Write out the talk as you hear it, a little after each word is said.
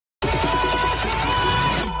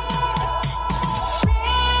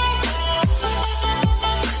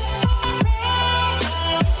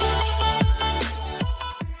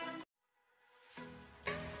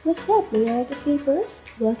What's up mga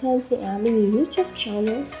kaSIPerss? Welcome sa aming YouTube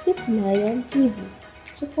channel, SIP9 TV.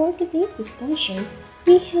 So for today's discussion,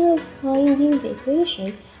 we have finding the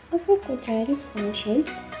equation of a quadratic function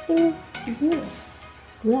through zeros,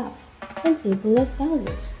 graph, and table of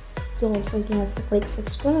values. Don't forget to click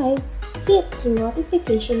subscribe, hit the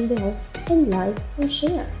notification bell, and like or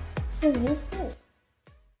share. So let's start.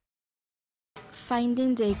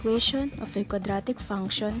 Finding the equation of a quadratic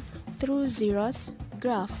function through zeros,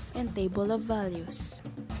 graph, and table of values.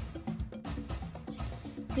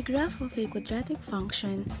 The graph of a quadratic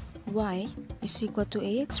function y is equal to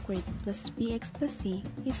ax squared plus bx plus c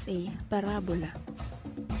is a parabola.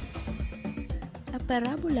 A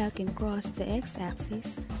parabola can cross the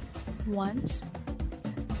x-axis once,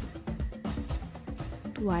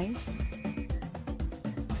 twice,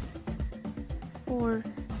 or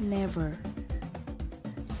never.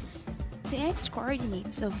 The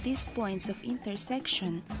x-coordinates of these points of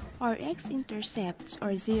intersection are x-intercepts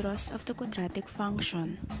or zeros of the quadratic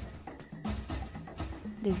function.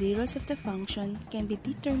 The zeros of the function can be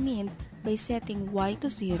determined by setting y to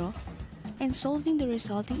 0 and solving the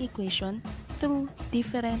resulting equation through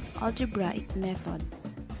different algebraic method.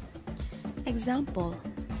 Example: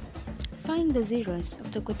 find the zeros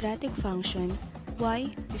of the quadratic function y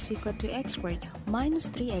is equal to x squared minus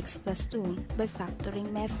 3x plus 2 by factoring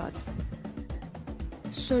method.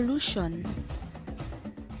 Solution: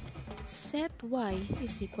 set y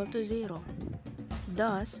is equal to 0.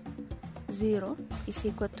 Thus, 0 is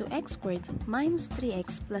equal to x squared minus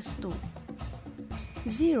 3x plus 2.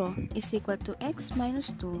 0 is equal to x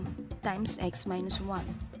minus 2 times x minus 1.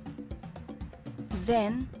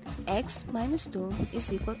 Then, x minus 2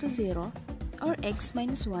 is equal to 0 or x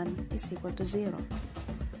minus 1 is equal to 0.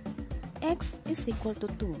 X is equal to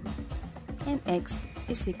 2 and x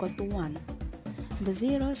is equal to 1. The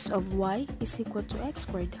zeros of y is equal to x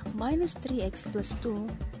squared minus 3x plus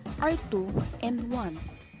 2 are 2 and 1.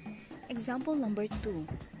 Example number 2.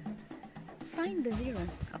 Find the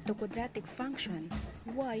zeros of the quadratic function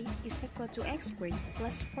y is equal to x squared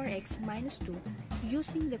plus 4x minus 2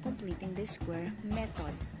 using the completing the square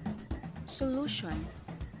method. Solution: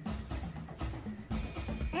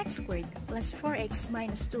 x squared plus 4x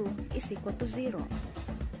minus 2 is equal to 0.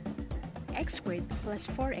 X squared plus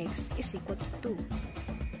 4x is equal to 2.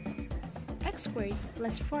 X squared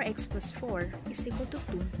plus 4x plus 4 is equal to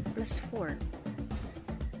 2 plus 4.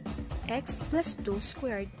 X plus 2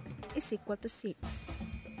 squared is equal to 6.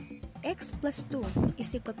 X plus 2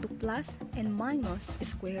 is equal to plus and minus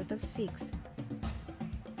square root of 6.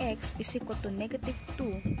 X is equal to negative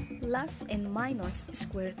 2 plus and minus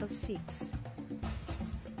square root of 6.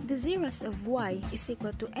 The zeros of y is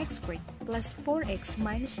equal to x squared plus 4x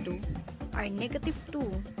minus 2 are negative 2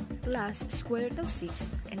 plus square root of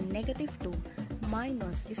 6 and negative 2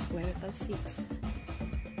 minus square root of 6.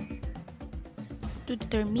 To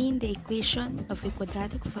determine the equation of a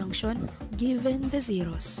quadratic function given the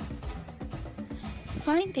zeros.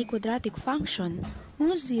 Find a quadratic function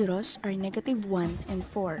whose zeros are negative 1 and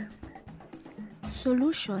 4.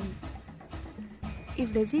 Solution: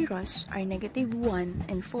 if the zeros are negative 1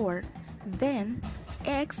 and 4, then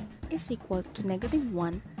x is equal to negative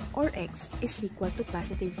 1 or x is equal to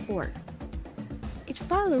positive 4. It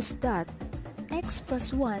follows that x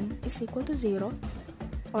plus 1 is equal to 0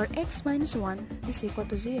 or x minus 1 is equal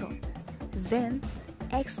to 0. Then,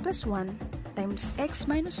 x plus 1 times x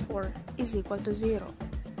minus 4 is equal to 0.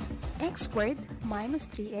 X squared minus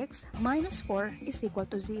 3x minus 4 is equal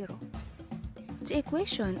to 0. The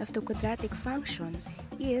equation of the quadratic function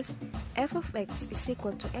is f of x is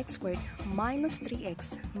equal to x squared minus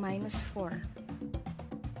 3x minus 4.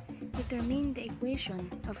 Determine the equation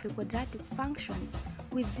of a quadratic function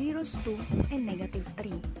with zeros 2 and negative 3.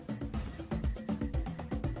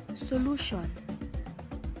 Solution: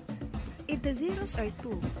 if the zeros are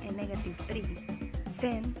 2 and negative 3,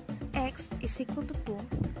 then x is equal to 2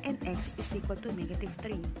 and x is equal to negative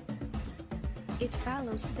 3. It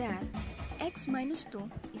follows that x minus 2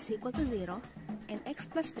 is equal to 0 and x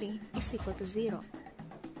plus 3 is equal to 0.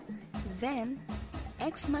 Then,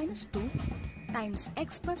 x minus 2 times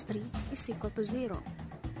x plus 3 is equal to 0.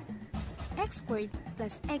 X squared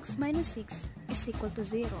plus x minus 6 is equal to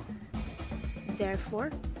 0.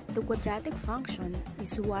 Therefore, the quadratic function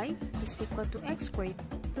is y is equal to x squared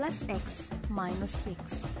plus x minus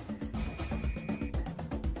 6.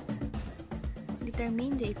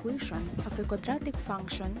 Determine the equation of a quadratic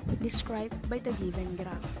function described by the given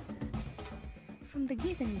graph. From the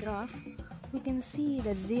given graph, we can see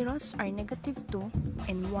that zeros are negative 2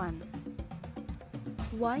 and 1.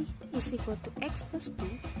 Y is equal to x plus 2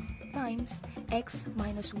 times x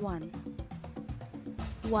minus 1.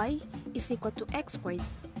 y is equal to x squared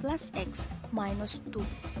plus x minus 2.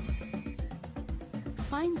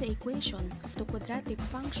 Find the equation of the quadratic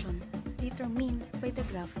function determined by the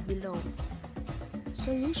graph below.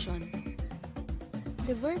 Solution.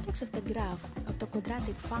 The vertex of the graph of the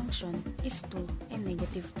quadratic function is 2 and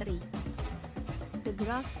negative 3. The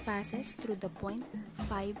graph passes through the point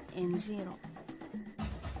 5 and 0.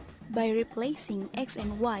 By replacing x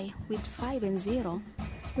and y with 5 and 0,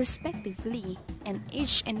 respectively, and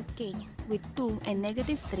h and k with 2 and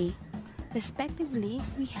negative 3, respectively,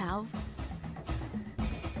 we have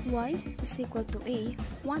y is equal to a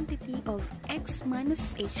quantity of x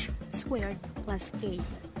minus h squared plus k.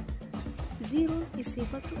 0 is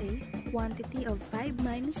equal to a quantity of 5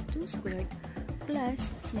 minus 2 squared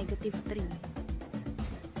plus negative 3.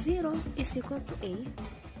 0 is equal to a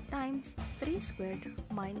times 3 squared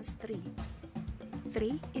minus 3.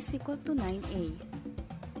 3 is equal to 9a.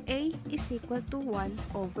 A is equal to 1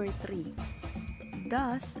 over 3.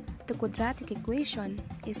 Thus, the quadratic equation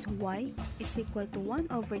is y is equal to 1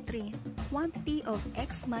 over 3 quantity of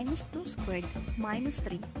x minus 2 squared minus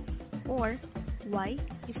 3, or y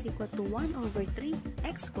is equal to 1 over 3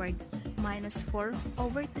 x squared minus 4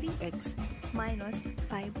 over 3x minus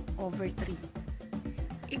 5 over 3.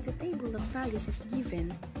 If the table of values is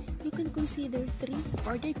given, you can consider 3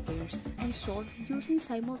 ordered pairs and solve using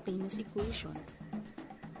simultaneous equation.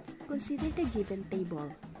 Consider the given table.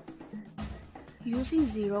 Using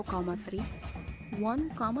 0, 3,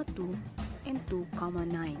 1, 2, and 2,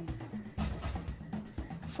 9.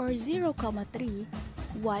 For 0, 3,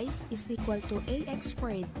 y is equal to ax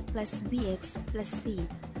squared plus bx plus c.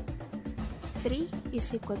 3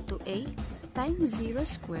 is equal to a times 0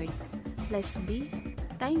 squared plus b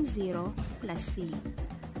times 0 plus c.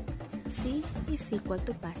 C is equal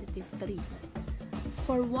to positive 3.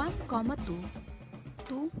 For 1, 2,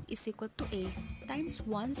 2 is equal to a times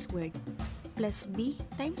 1 squared plus b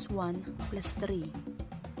times 1 plus 3.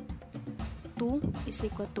 2 is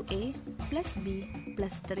equal to a plus b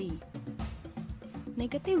plus 3.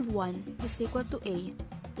 Negative 1 is equal to a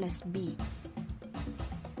plus b.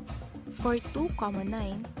 For 2, 9,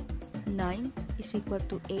 9 is equal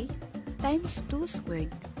to a times 2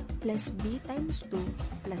 squared plus b times 2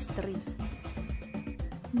 plus 3.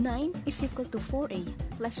 9 is equal to 4a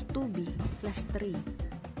plus 2b plus 3.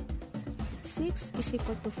 6 is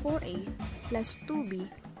equal to 4a plus 2b,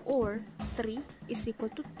 or 3 is equal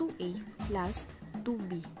to 2a plus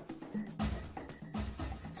 2b.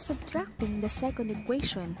 Subtracting the second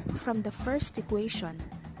equation from the first equation,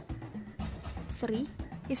 3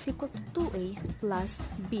 is equal to 2a plus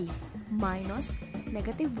b minus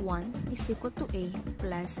negative 1 is equal to a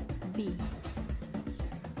plus b.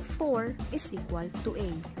 4 is equal to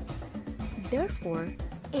a. Therefore,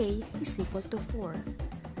 a is equal to 4.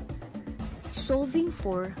 Solving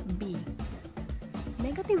for b.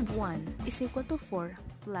 Negative 1 is equal to 4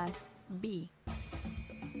 plus b.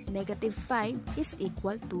 Negative 5 is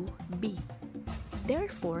equal to b.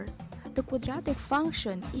 Therefore, the quadratic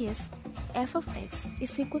function is f of x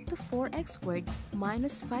is equal to 4x squared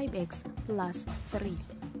minus 5x plus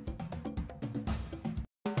 3.